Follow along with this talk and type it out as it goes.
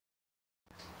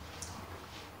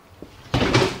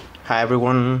Hi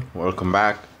everyone, welcome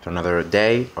back to another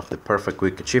day of the Perfect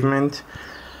Week Achievement.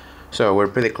 So we're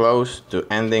pretty close to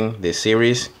ending this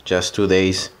series, just 2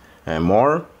 days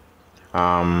more.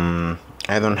 I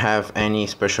don't have any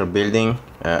special building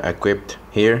equipped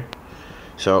here,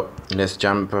 so let's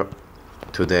jump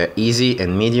to the easy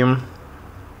and medium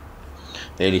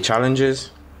daily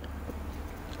challenges.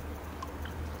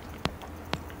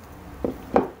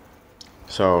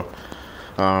 So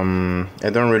I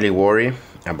don't really worry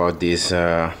about these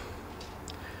the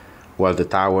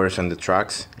towers and the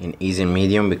tracks in easy and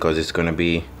medium, because it's gonna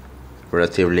be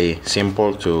relatively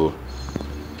simple to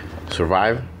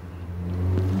survive.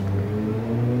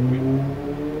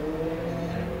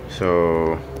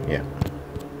 So yeah,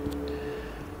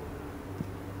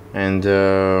 and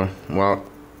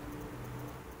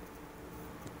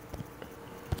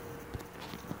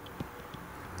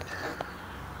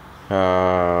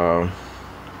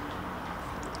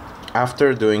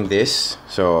after doing this,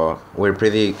 so we're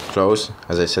pretty close,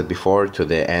 as I said before, to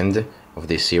the end of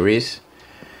this series,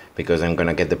 because I'm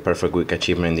gonna get the Perfect Week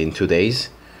achievement in 2 days.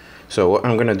 So what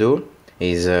I'm gonna do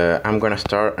is I'm gonna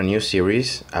start a new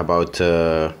series about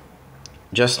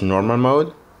just normal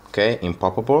mode, okay, in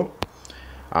Poppable,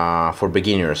 for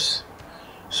beginners.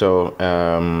 So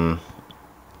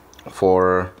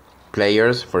for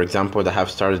players, for example, that have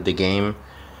started the game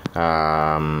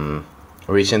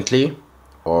recently,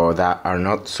 or that are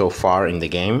not so far in the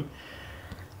game,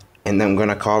 and I'm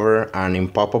gonna cover an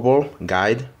Impoppable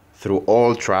guide through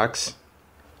all tracks.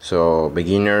 So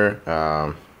beginner,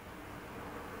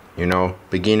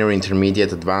 beginner,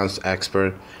 intermediate, advanced,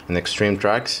 expert, and extreme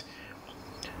tracks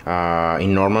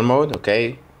in normal mode,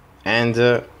 okay,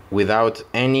 and without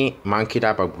any monkey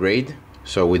lap upgrade,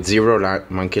 so with zero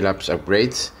monkey laps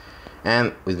upgrades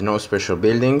and with no special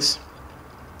buildings.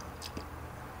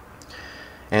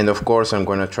 And of course I'm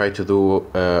gonna try to do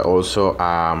also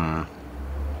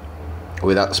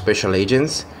without special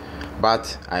agents,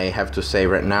 but I have to say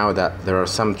right now that there are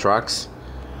some tracks,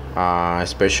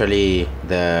 especially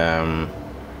the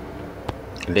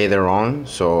later on,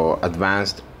 so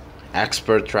advanced,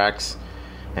 expert tracks,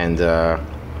 and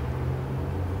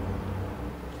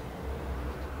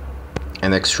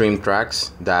extreme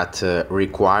tracks that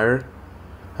require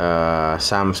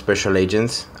some special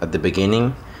agents at the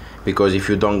beginning, because if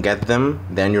you don't get them,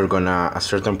 then you're gonna, at a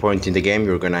certain point in the game,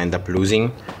 you're gonna end up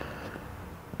losing.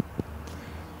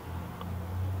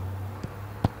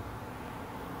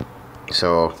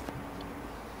 So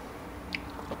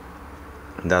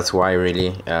that's why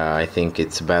really I think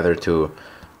it's better to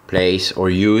place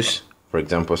or use, for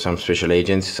example, some special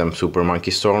agents, some super monkey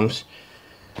storms,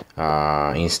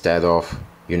 instead of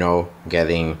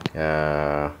getting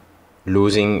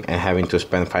losing and having to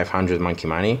spend 500 monkey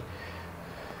money.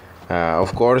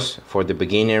 Of course, for the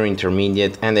beginner,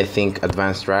 intermediate, and I think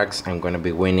advanced tracks, I'm gonna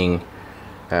be winning.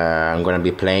 I'm gonna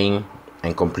be playing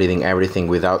and completing everything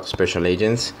without special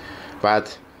agents.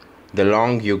 But the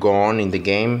long you go on in the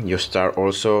game, you start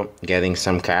also getting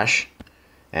some cash,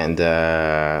 and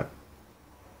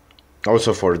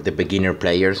also for the beginner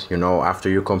players, after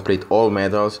you complete all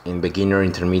medals in beginner,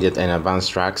 intermediate, and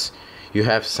advanced tracks, you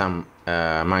have some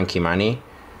monkey money.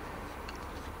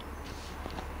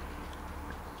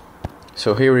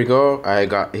 So here we go. I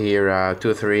got here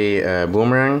 2-3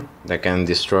 boomerang that can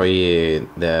destroy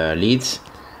the leads.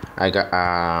 I got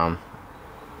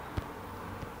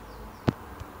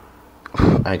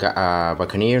a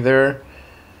buccaneer there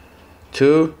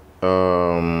too,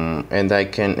 and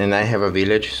I have a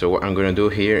village. So what I'm gonna do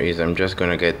here is I'm just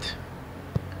gonna get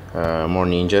more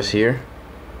ninjas here.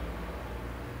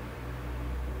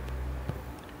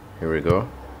 Here we go,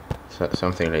 so,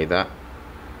 something like that.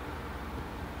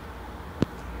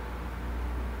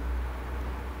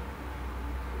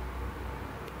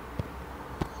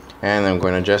 And I'm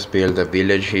gonna just build a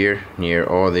village here near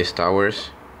all these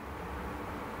towers.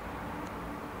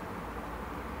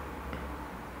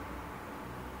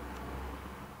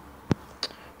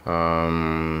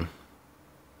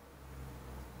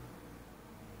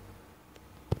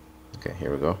 Okay,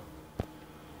 here we go.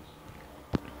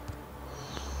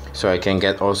 So I can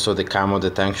get also the camo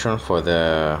detection for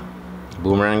the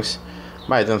boomerangs,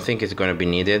 but I don't think it's gonna be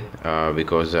needed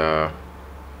because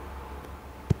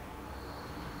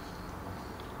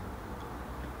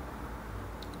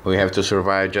we have to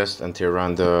survive just until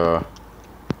around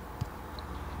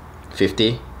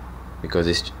 50, because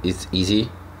it's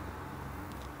easy.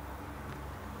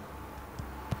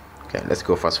 Okay, let's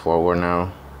go fast forward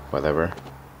now, whatever.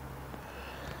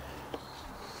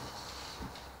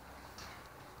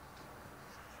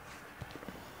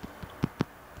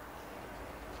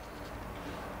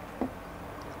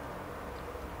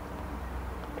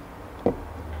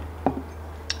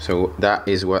 So that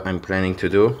is what I'm planning to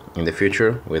do in the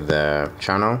future with the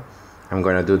channel. I'm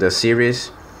gonna do the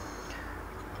series,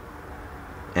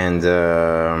 and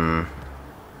I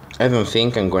don't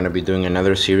think I'm gonna be doing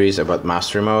another series about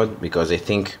mastery mode, because I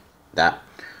think that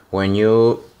when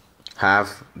you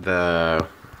have the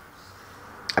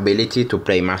ability to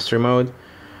play mastery mode,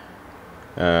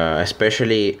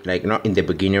 especially like not in the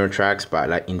beginner tracks but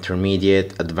like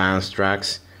intermediate, advanced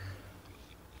tracks,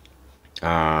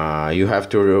 you have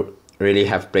to really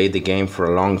have played the game for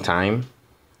a long time.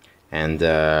 And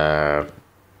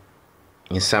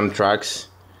in some tracks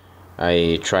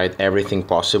I tried everything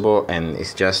possible, and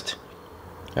it's just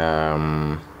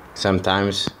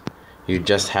sometimes you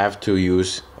just have to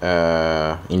use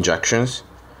injections,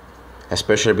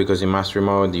 especially because in mastery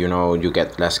mode, you know, you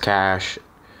get less cash,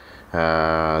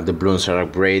 the balloons are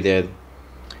upgraded,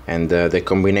 and the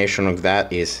combination of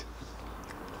that is,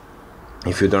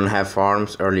 if you don't have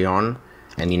farms early on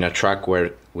and in a track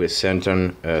where with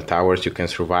certain towers you can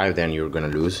survive, then you're gonna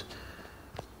lose.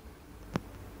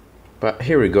 But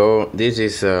here we go. This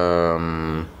is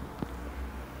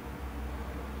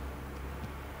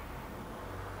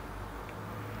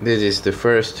the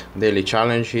first daily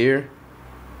challenge here.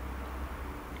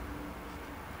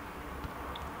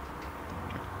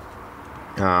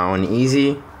 On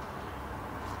easy,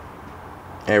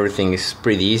 everything is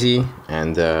pretty easy,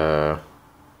 and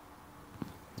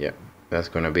yeah, that's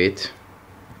gonna be it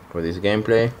for this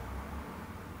gameplay.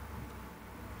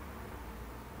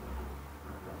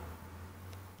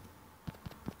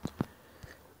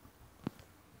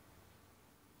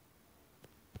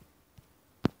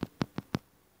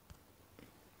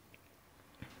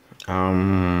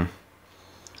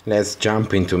 Let's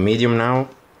jump into medium now.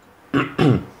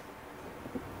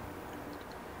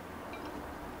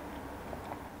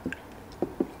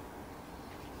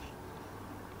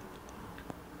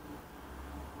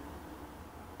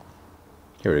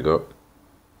 Here we go.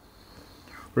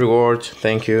 Rewards,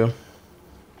 thank you.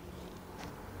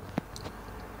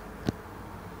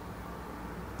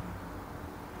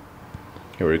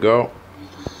 Here we go.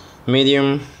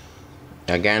 Medium,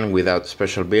 again without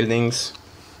special buildings.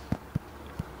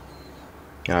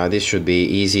 This should be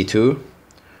easy too.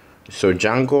 So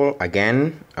jungle,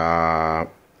 again,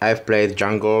 I've played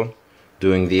jungle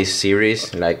doing this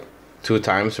series like 2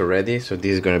 times already, so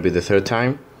this is gonna be the 3rd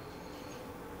time.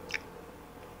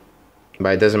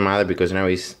 But it doesn't matter, because now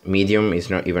it's medium, it's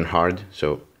not even hard.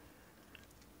 So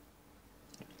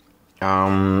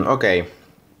okay,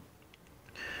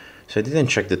 so I didn't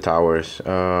check the towers.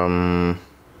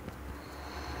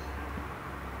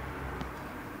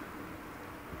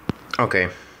 Okay,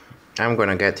 I'm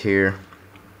gonna get here.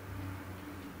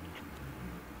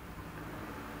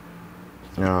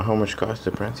 How much cost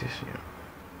the apprentice? Yeah.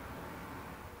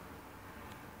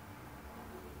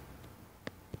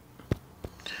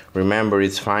 Remember,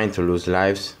 it's fine to lose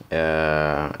lives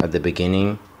at the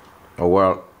beginning. Or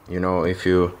well, you know, if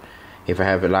I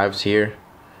have lives here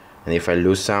and if I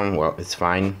lose some, well, it's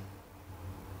fine.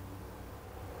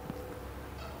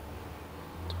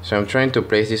 So I'm trying to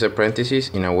place these apprentices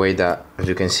in a way that, as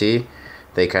you can see,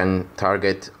 they can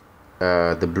target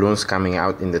the balloons coming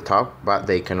out in the top, but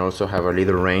they can also have a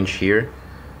little range here,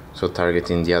 so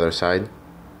targeting the other side.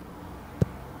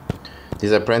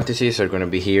 These apprentices are going to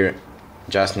be here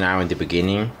just now in the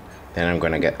beginning, then I'm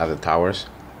going to get other towers.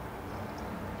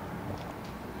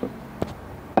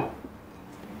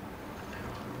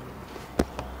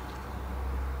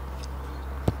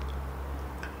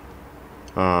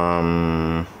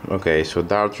 Okay, so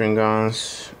darting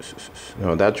guns.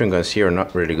 No, darting guns here are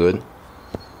not really good.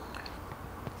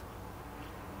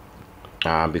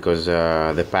 Because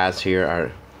the paths here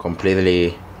are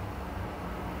completely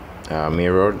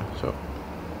mirrored. So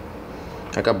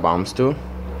I got bombs too.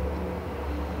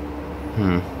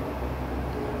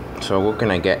 So what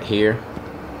can I get here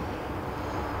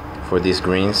for these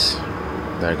greens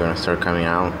that are gonna start coming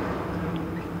out?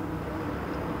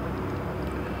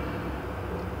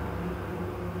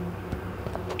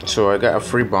 So I got a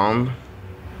free bomb,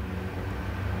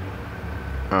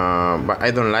 but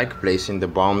I don't like placing the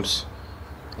bombs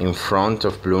in front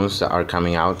of balloons that are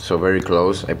coming out, so very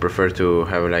close. I prefer to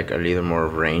have like a little more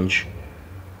range.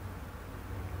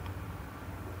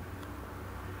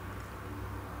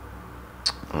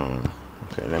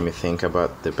 Okay, let me think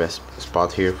about the best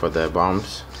spot here for the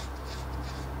bombs.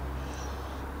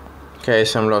 Okay,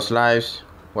 some lost lives,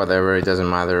 whatever, it doesn't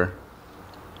matter.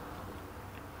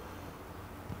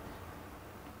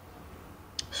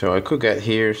 So I could get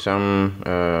here some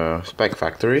spec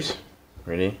factories,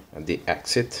 really, at the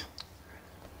exit.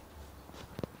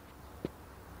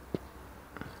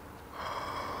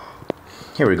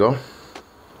 Here we go.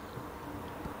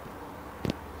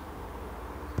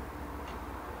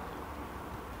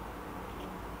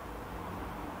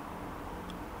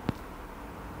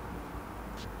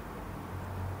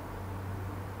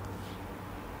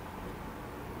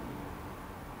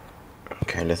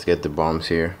 Okay, let's get the bombs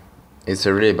here. It's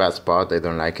a really bad spot, I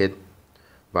don't like it,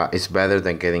 but it's better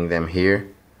than getting them here,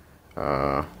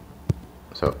 so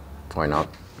why not?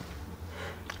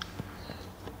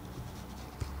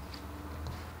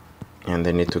 And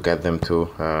they need to get them to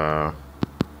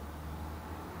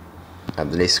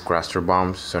at least cluster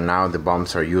bombs. So now the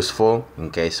bombs are useful in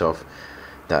case of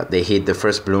that they hit the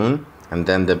first balloon, and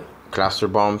then the cluster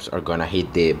bombs are gonna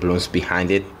hit the balloons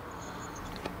behind it.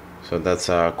 So that's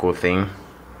a cool thing.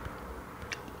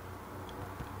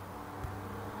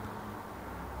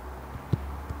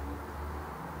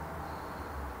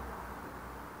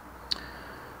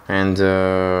 And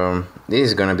this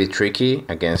is gonna be tricky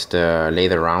against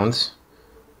later rounds,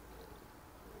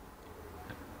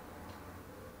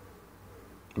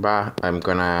 but I'm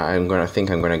gonna think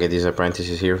I'm gonna get these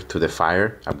apprentices here to the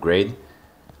fire upgrade.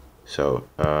 So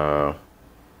the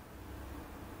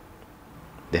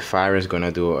fire is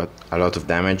gonna do a lot of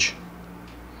damage.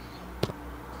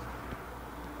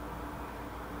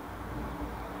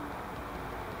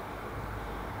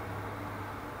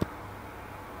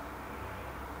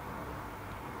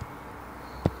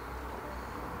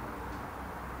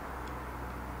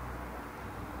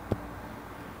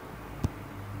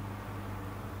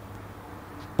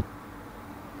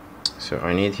 So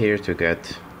I need here to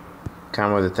get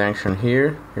camo detection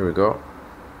here. Here we go.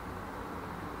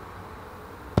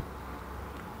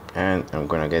 And I'm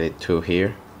gonna get it too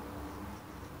here.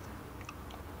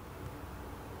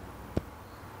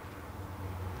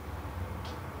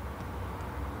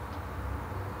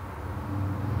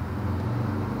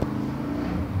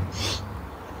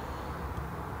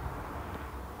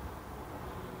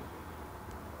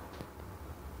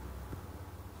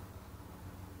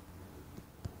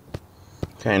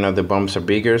 Okay, now the bombs are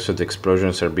bigger, so the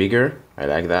explosions are bigger. I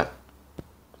like that.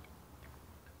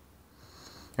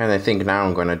 And I think now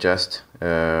I'm gonna just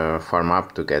farm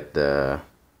up to get the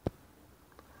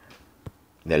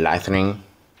lightning.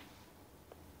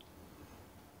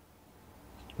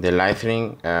 The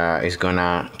lightning is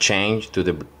gonna change to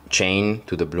the chain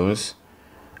to the balloons,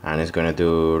 and it's gonna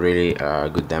do really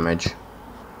good damage,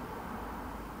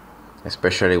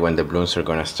 especially when the balloons are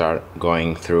gonna start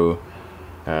going through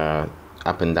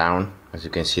up and down. As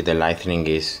you can see, the lightning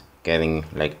is getting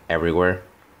like everywhere.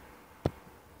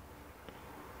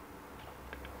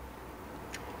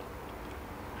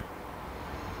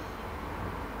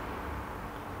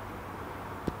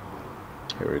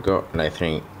 Here we go,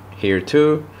 lightning here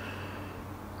too.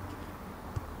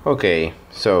 Okay,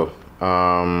 so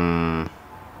I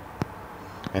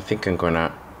think I'm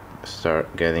gonna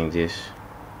start getting these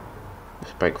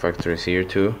spike factories here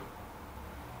too.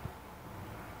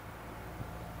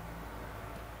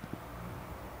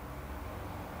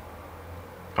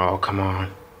 Oh, come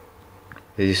on.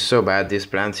 This is so bad. These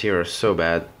plants here are so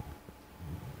bad.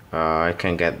 I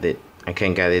can't get it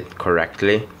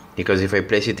correctly, because if I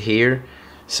place it here,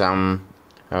 some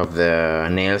of the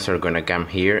nails are gonna come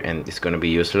here and it's gonna be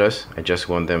useless. I just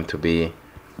want them to be,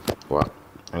 well,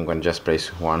 I'm gonna just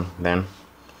place one then.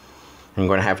 I'm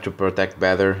gonna have to protect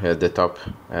better the top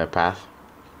path.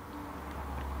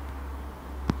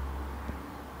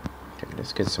 Okay,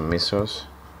 let's get some missiles.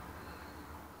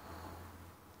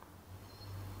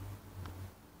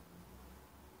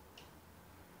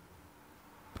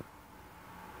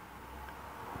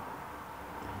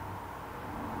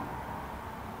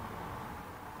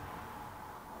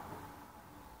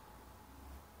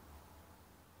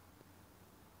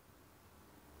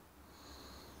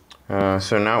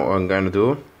 So now what I'm gonna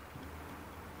do,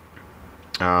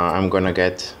 I'm gonna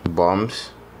get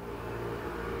bombs,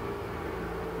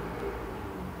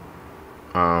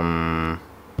 2-3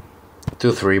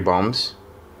 bombs.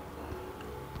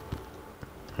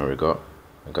 Here we go,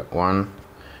 I got one,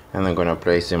 and I'm gonna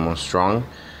place them on strong,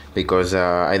 because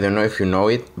I don't know if you know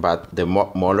it, but the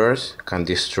molars can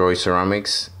destroy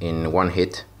ceramics in one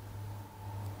hit.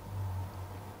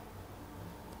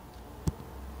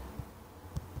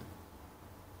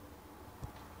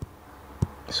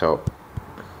 So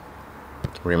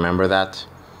remember that.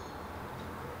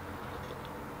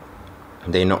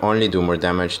 They not only do more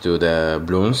damage to the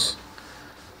balloons,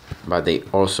 but they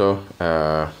also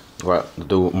well,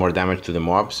 do more damage to the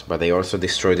mobs, but they also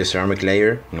destroy the ceramic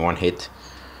layer in one hit.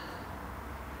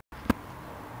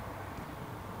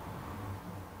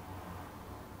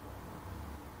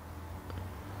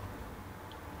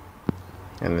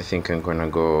 And I think I'm gonna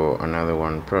go another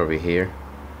one probably here.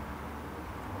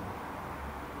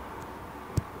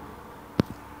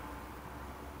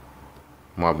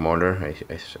 Mob motor,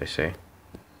 I say.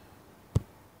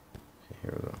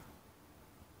 Here we go.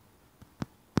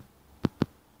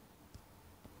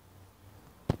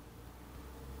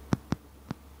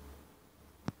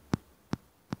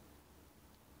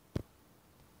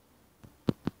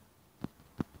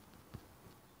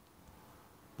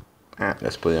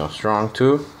 Let's put it on strong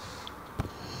too.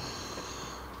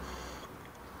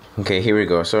 Okay, here we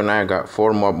go. So now I got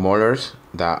 4 mob molars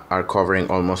that are covering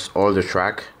almost all the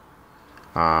track.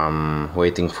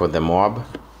 Waiting for the mob.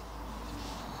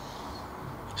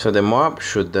 So the mob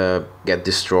should get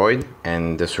destroyed,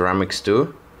 and the ceramics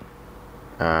too,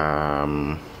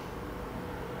 by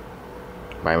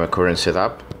my current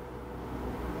setup.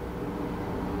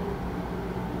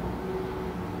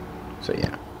 So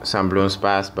yeah, some balloons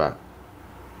passed, but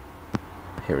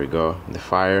here we go, the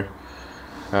fire.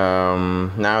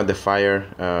 Now the fire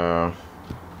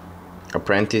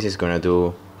apprentice is gonna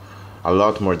do a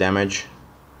lot more damage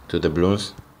to the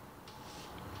balloons,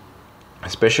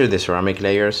 especially the ceramic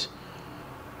layers,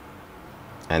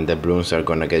 and the balloons are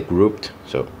gonna get grouped,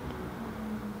 so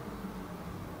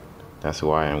that's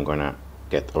why I'm gonna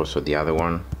get also the other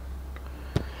one.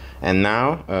 And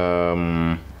now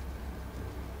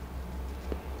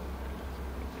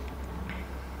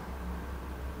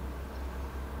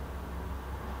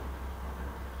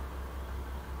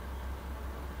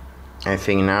I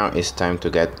think now it's time to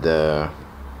get the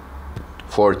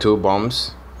 4-2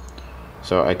 bombs,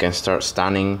 so I can start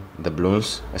stunning the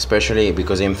balloons, especially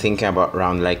because I'm thinking about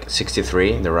round like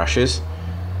 63, the rushes,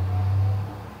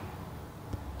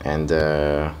 and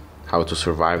how to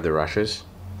survive the rushes.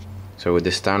 So with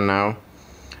the stun now,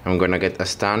 I'm gonna get a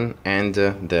stun and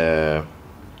the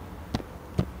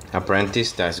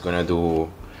apprentice that's gonna do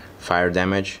fire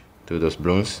damage to those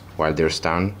balloons while they're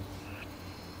stunned.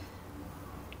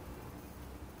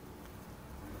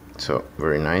 So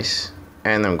very nice.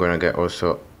 And I'm gonna get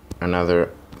also another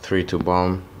 3-2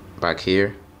 bomb back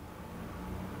here,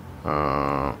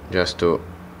 just to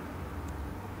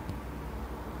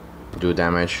do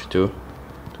damage too,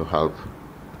 to help.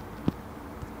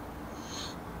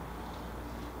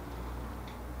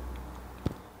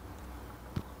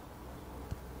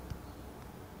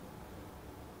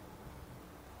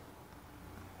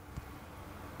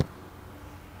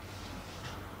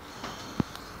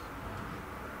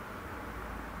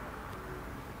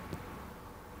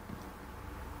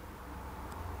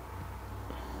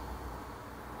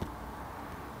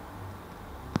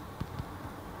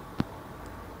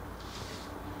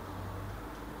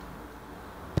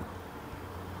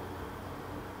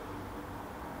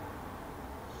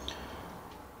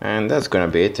 And that's gonna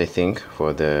be it, I think,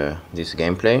 for this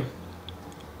gameplay.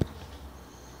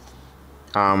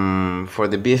 For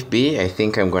the BFB, I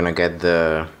think I'm gonna get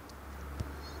the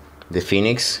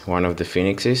Phoenix, one of the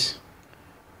Phoenixes,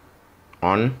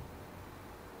 on,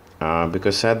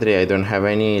 because sadly I don't have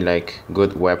any like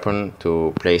good weapon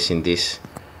to place in these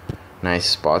nice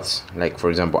spots. Like for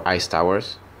example, ice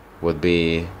towers would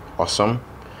be awesome,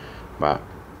 but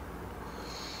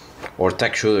or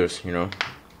tech shooters, you know.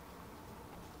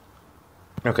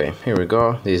 Okay, here we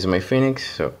go. This is my Phoenix,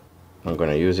 so I'm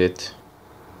gonna use it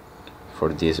for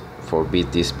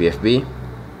beat this BFB,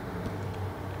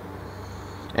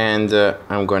 and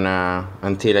I'm gonna,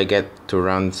 until I get to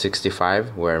round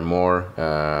 65 where more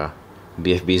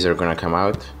BFBs are gonna come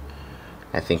out,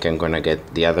 I think I'm gonna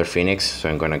get the other Phoenix, so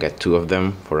I'm gonna get 2 of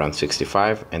them for round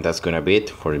 65, and that's gonna be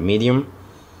it for medium.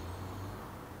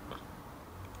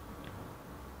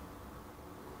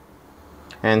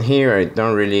 And here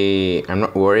I'm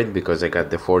not worried because I got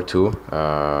the 4-2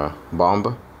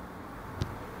 bomb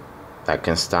that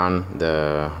can stun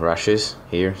the rushes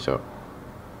here, so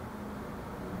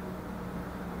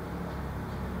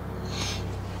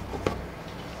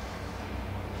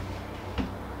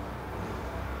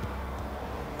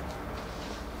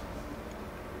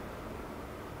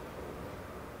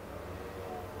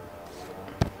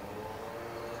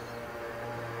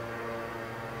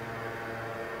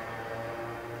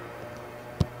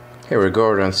here we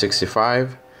go, round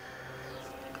 65.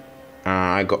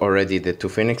 I got already the 2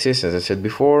 Phoenixes, as I said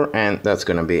before, and that's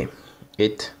gonna be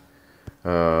it.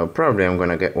 Probably I'm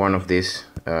gonna get one of these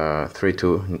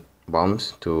 3-2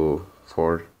 bombs to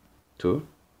 4-2,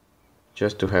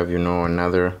 just to have, you know,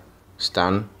 another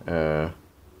stun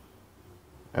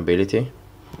ability.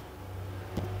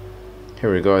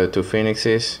 Here we go, the 2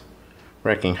 Phoenixes,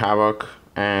 wreaking havoc,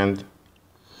 and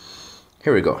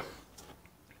here we go.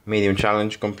 Medium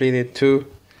challenge completed 2.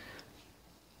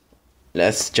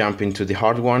 let's jump into the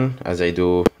hard one as I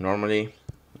do normally.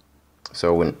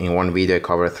 So in one video I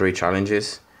cover 3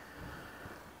 challenges.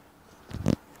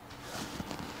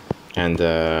 And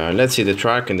let's see the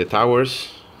track and the towers.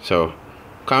 So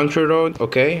country road,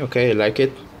 okay, I like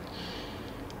it.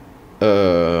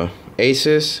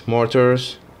 Aces,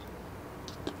 mortars,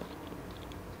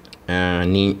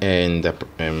 and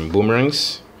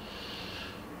boomerangs.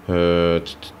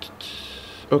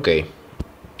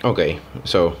 Okay,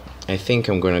 so I think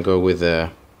I'm gonna go with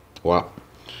well,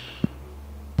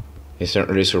 it's not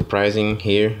really surprising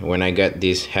here when I get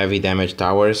these heavy damage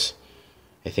towers.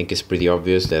 I think it's pretty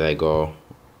obvious that I go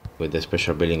with the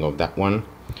special building of that one.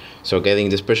 So getting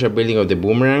the special building of the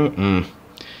boomerang,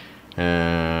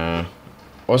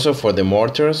 also for the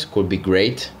mortars could be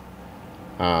great,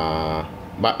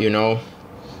 but you know,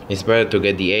 it's better to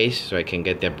get the ace so I can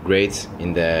get the upgrades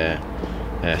in the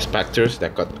specters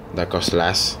that cost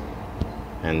less,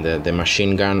 and the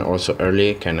machine gun also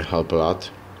early can help a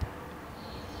lot.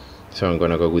 So I'm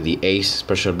gonna go with the ace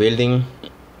special building.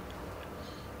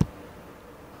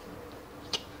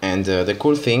 And the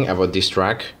cool thing about this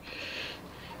track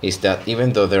is that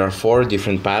even though there are 4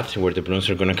 different paths where the balloons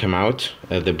are gonna come out,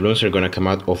 the balloons are gonna come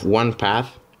out of one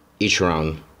path each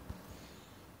round.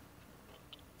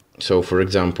 So for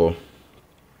example,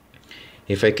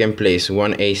 if I can place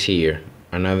one ace here,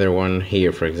 another one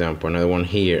here, for example, another one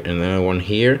here, and another one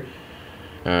here,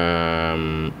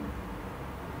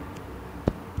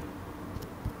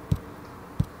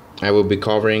 I will be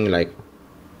covering like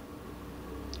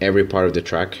every part of the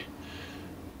track.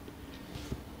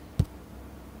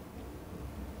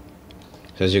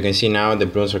 So as you can see now, the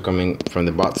balloons are coming from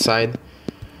the bot side.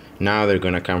 Now they're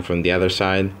gonna come from the other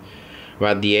side.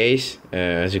 But the ace,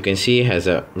 as you can see, has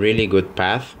a really good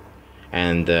path,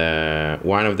 and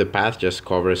one of the paths just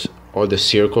covers all the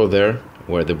circle there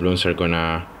where the balloons are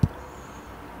gonna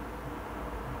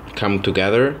come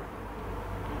together.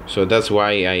 So that's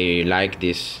why I like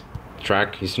this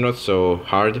track. It's not so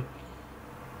hard,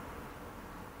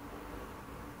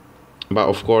 but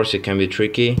of course it can be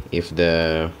tricky if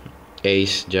the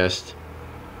ace just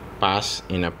pass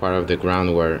in a part of the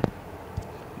ground where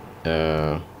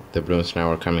the balloons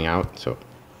now are coming out.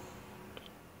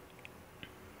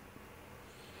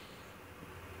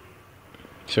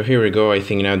 So here we go. I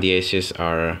think now the aces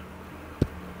are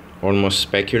almost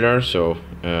specular, so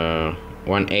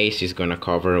one ace is gonna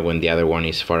cover when the other one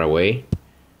is far away.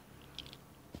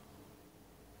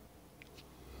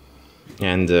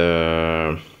 And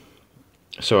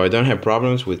so I don't have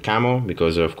problems with camo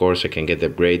because of course I can get the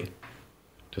upgrade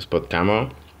to spot camo.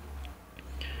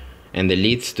 And the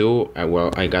leads too,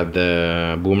 well, I got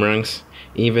the boomerangs,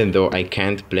 even though I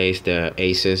can't place the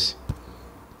aces.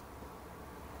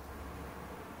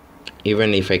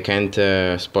 Even if I can't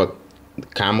spot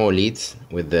camo leads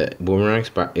with the boomerangs,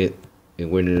 but it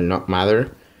will not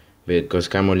matter because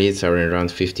camo leads are in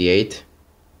round 58,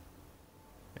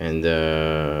 and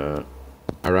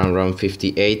around round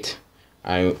 58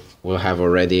 I will have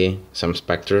already some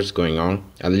specters going on,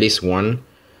 at least one,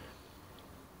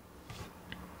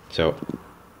 so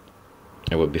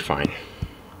I will be fine.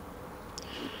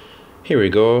 Here we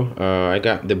go. I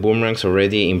got the boomerangs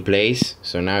already in place,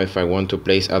 so now if I want to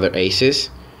place other aces,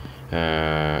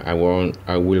 I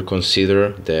will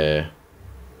consider the,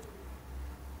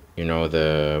 you know,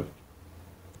 the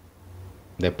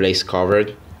place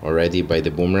covered already by the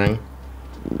boomerang.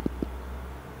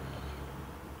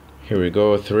 Here we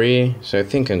go, 3. So I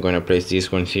think I'm gonna place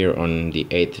this one here on the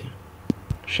 8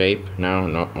 shape now,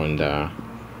 not on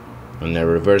the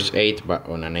reverse 8, but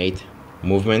on an 8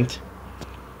 movement.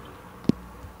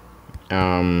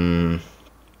 And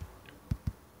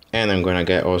I'm gonna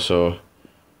get also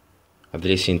at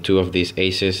least in 2 of these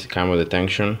aces camo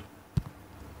detection.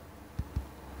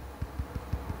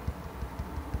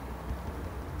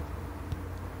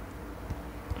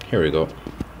 Here we go.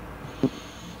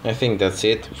 I think that's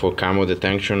it for camo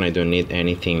detection. I don't need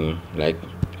anything like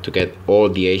to get all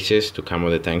the aces to camo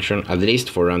detection, at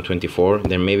least for round 24.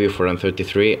 Then maybe for round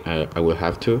 33 I will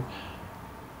have to,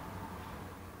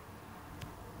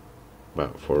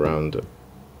 but for round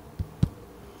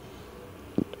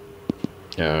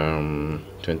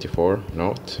 24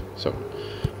 not. So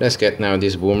let's get now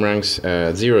these boomerangs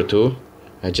 0-2.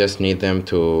 I just need them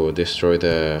to destroy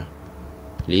the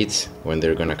leads when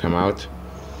they're gonna come out.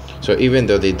 So even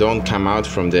though they don't come out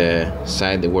from the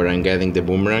side where I'm getting the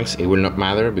boomerangs, it will not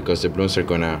matter because the balloons are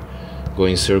gonna go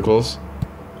in circles,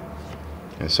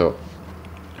 and so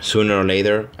sooner or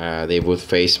later they would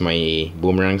face my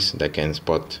boomerangs that can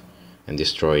spot and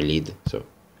destroy lead. So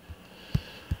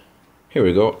here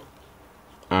we go.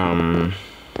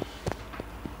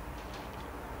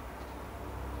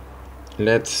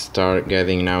 let's start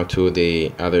getting now to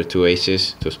the other two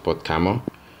aces to spot camo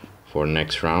for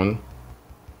next round.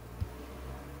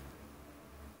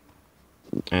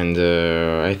 And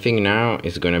I think now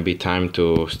it's gonna be time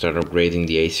to start upgrading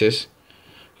the aces.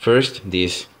 First,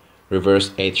 these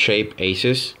reverse 8 shape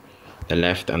aces, the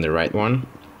left and the right one.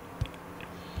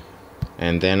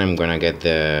 And then I'm gonna get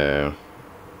the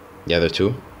other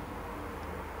two.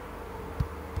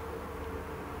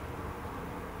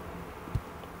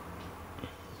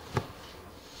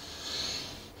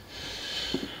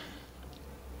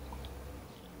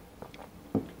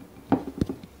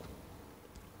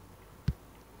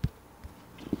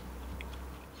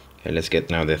 Okay, let's get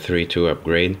now the 3-2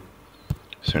 upgrade.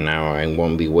 So now I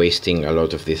won't be wasting a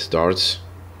lot of these darts.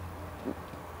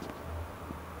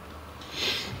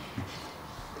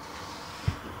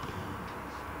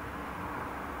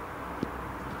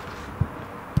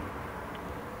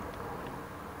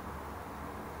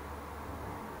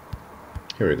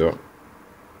 Here we go.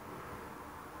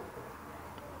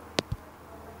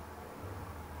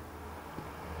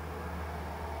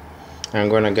 I'm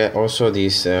gonna get also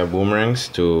these boomerangs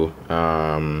to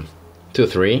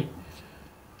 2-3,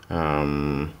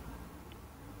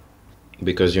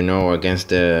 because you know against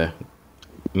the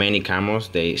many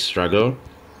camos they struggle,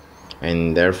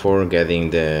 and therefore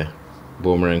getting the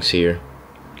boomerangs here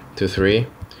 2-3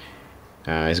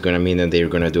 is gonna mean that they're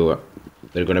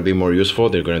gonna be more useful.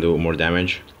 They're gonna do more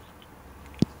damage.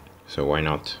 So why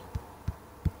not?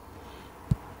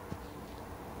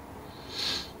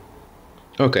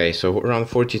 Okay, so round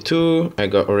 42, I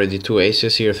got already two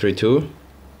aces here, 3-2.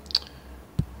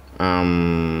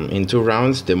 In 2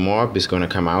 rounds, the mob is gonna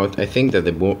come out. I think that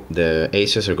the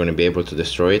aces are gonna be able to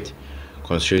destroy it,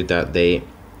 considering that they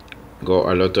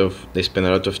spend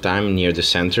a lot of time near the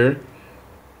center,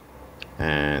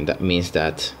 and that means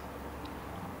that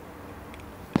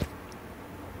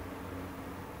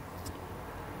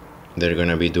they're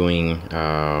gonna be doing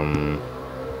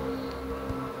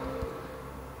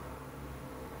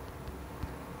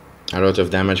a lot of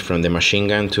damage from the machine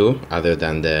gun too, other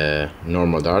than the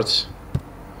normal darts.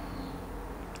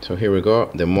 So here we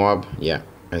go, the mob, yeah,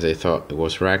 as I thought, it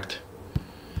was wrecked.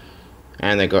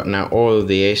 And I got now all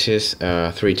the aces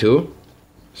 3-2.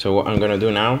 So what I'm gonna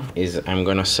do now is I'm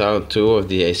gonna sell 2 of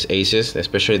the aces,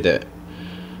 especially the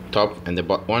top and the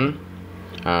bottom one.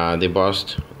 They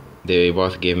both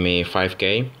give me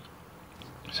 5k.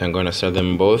 So I'm gonna sell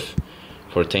them both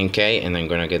for 10k, and I'm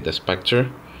gonna get the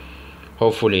Spectre.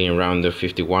 Hopefully in round of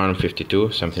 51,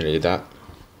 52, something like that.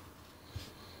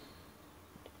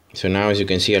 So now, as you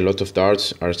can see, a lot of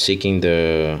darts are seeking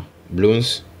the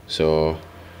balloons. So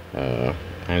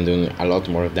I'm doing a lot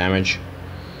more damage.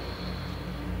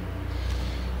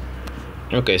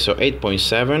 Okay, so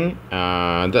 8.7,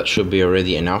 that should be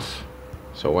already enough.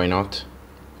 So why not?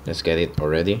 Let's get it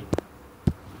already.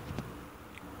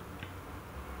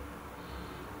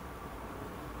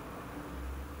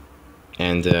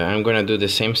 And I'm gonna do the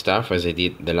same stuff as I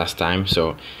did the last time.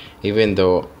 So even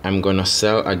though I'm gonna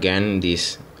sell again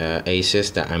these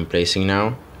aces that I'm placing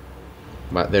now,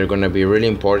 but they're gonna be really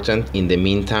important in the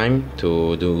meantime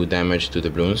to do damage to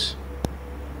the balloons.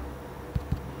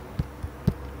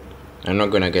 I'm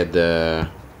not gonna get the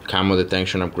camo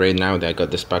detection upgrade now that I got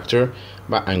the Spectre,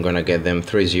 but I'm gonna get them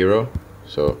 3-0.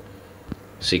 So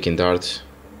seeking darts,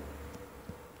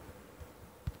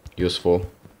 useful.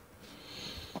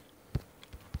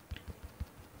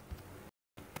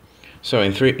 So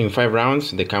in 5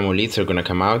 rounds, the camo leads are gonna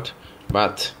come out,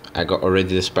 but I got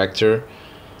already the Spectre.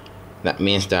 That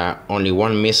means that only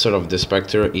one missile of the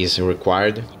Spectre is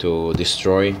required to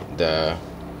destroy the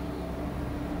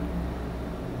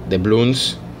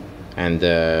balloons, and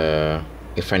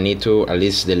if I need to, at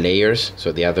least the layers,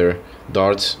 so the other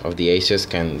darts of the aces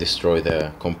can destroy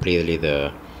completely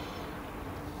the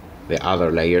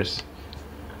other layers.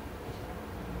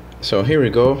 So here we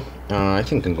go. I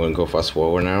think I'm going to go fast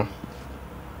forward now,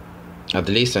 at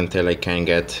least until I can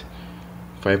get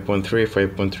 5.3,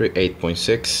 5.3,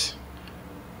 8.6,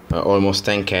 almost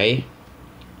 10k.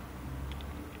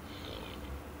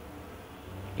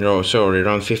 No, sorry,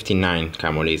 around 59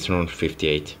 camo leads, around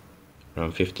 58,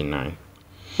 around 59.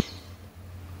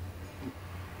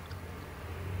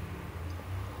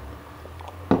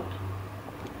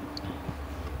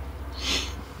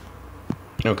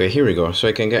 Okay, here we go. So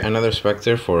I can get another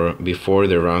Spectre for before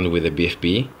the round with the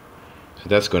BFB. So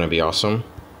that's gonna be awesome.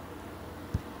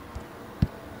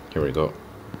 Here we go.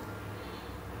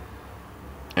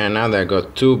 And now that I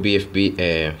got two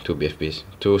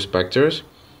Spectres,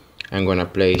 I'm gonna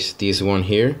place this one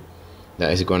here.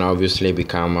 That is gonna obviously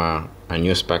become a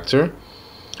new Spectre,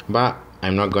 but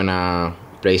I'm not gonna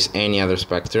place any other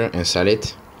Spectre and sell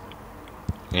it,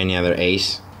 any other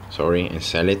ace, sorry, and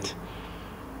sell it.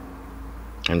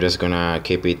 I'm just gonna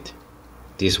keep it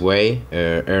this way,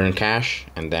 earn cash,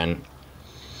 and then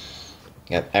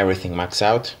get everything maxed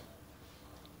out.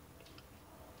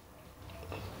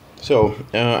 So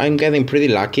I'm getting pretty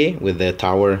lucky with the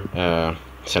tower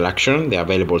selection, the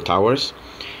available towers,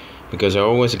 because I'm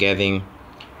always getting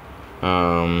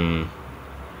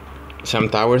some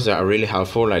towers that are really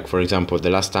helpful. Like for example, the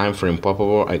last time for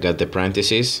Impoppable I got the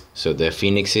Apprentices, so the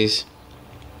Phoenixes,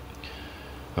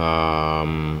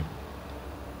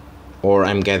 or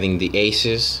I'm getting the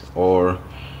Aces, or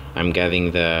I'm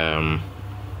getting the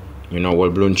you know,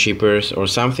 Wellbloom Cheapers, or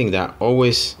something that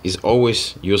is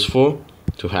always useful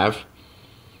to have,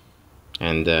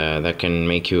 and that can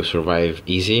make you survive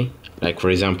easy. Like for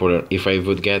example, if I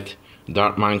would get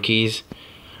Dark Monkeys,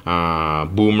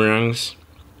 Boomerangs,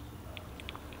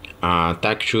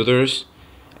 Tack Shooters,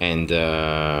 and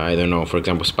I don't know, for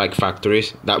example, Spike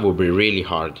Factories, that would be really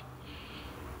hard.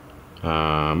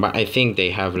 But I think they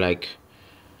have like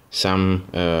some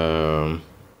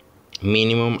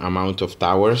minimum amount of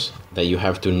towers that you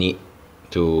have to need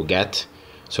to get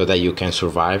so that you can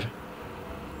survive.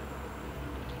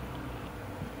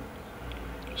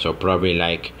 So probably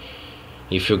like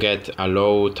if you get a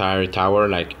low tier tower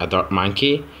like a Dark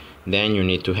Monkey, then you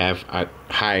need to have a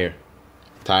higher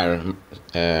tier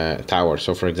tower.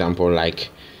 So for example,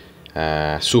 like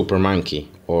Super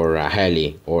Monkey or a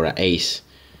Heli or a Ace,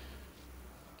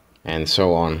 and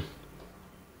so on.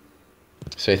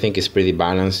 So I think it's pretty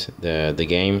balanced, the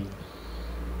game,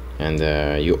 and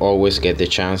you always get the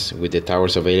chance with the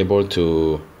towers available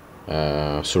to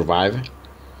survive.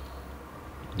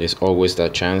 There's always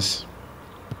that chance.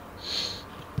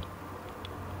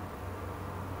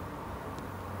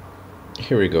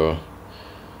 Here we go.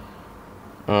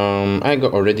 I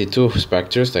got already 2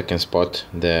 Spectres that can spot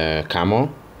the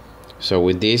camo. So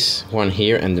with this one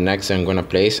here and the next I'm gonna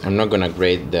place, I'm not gonna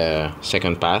grade the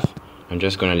second path. I'm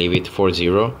just gonna leave it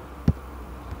 4-0.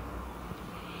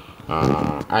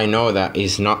 I know that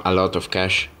is not a lot of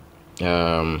cash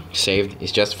saved.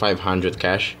 It's just 500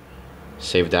 cash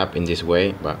saved up in this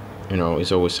way, but you know,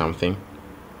 it's always something.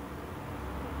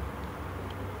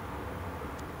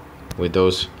 With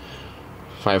those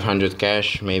 500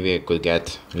 cash, maybe I could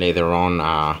get later on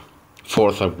a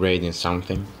 4th upgrade in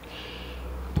something.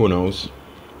 Who knows?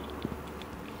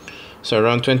 So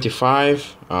around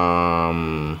 25.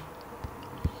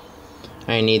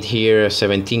 I need here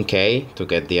 17k to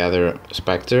get the other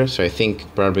Spectre. So I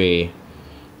think probably,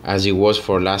 as it was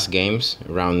for last games,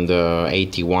 around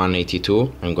 81,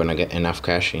 82, I'm gonna get enough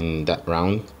cash in that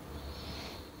round.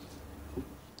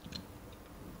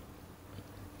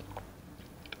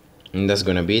 And that's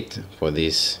gonna be it for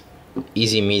this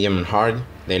easy, medium, and hard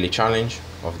daily challenge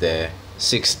of the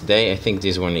 6th day. I think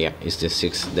this one, yeah, is the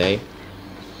 6th day.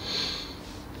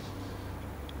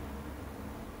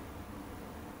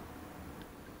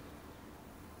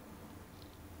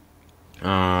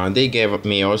 They gave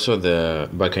me also the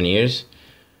Buccaneers.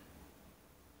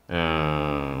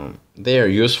 They are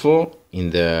useful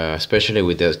in especially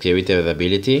with the activated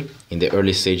ability in the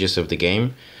early stages of the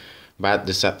game. But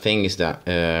the sad thing is that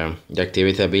the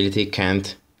activated ability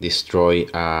can't destroy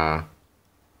a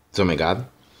Zomegad.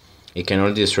 It can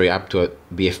only destroy up to a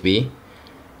BFB.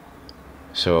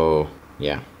 So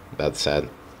yeah, that's sad.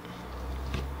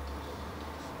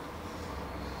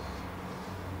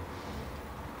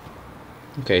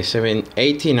 Okay,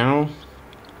 780 now.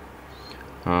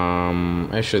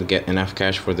 I should get enough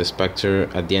cash for the Spectre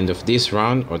at the end of this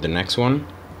round or the next one.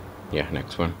 Yeah,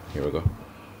 next one. Here we go.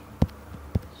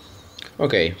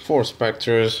 Okay, 4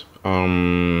 Spectres.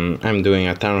 I'm doing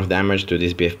a ton of damage to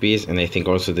these BFBs, and I think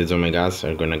also the Zomegas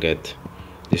are gonna get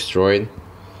destroyed.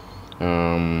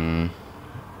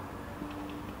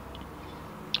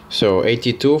 So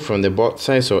 82 from the bot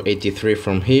side, so 83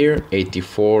 from here,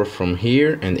 84 from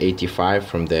here, and 85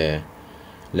 from the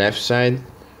left side.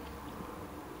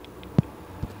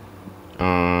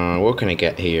 What can I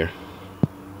get here?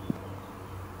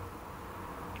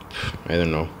 I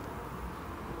don't know.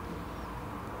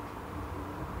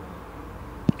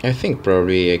 I think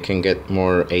probably I can get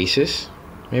more aces,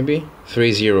 maybe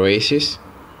 3-0 aces,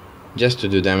 just to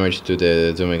do damage to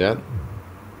the Zomegad.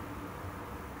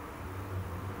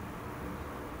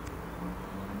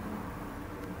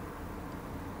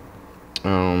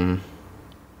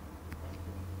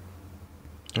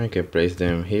 I can place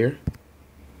them here.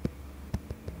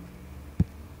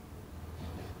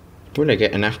 Will I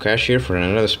get enough cash here for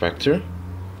another Spectre?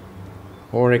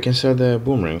 Or I can sell the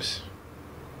Boomerangs.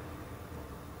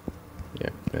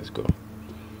 Yeah, let's go.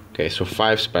 Okay, so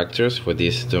 5 specters for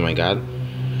this. Oh my god.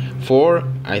 4,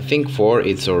 I think 4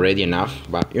 it's already enough,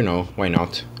 but you know, why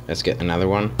not? Let's get another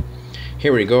one.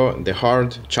 Here we go, the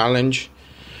hard challenge.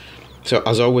 So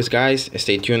as always guys,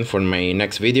 stay tuned for my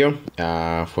next video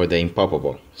for the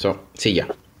impoppable. So see ya.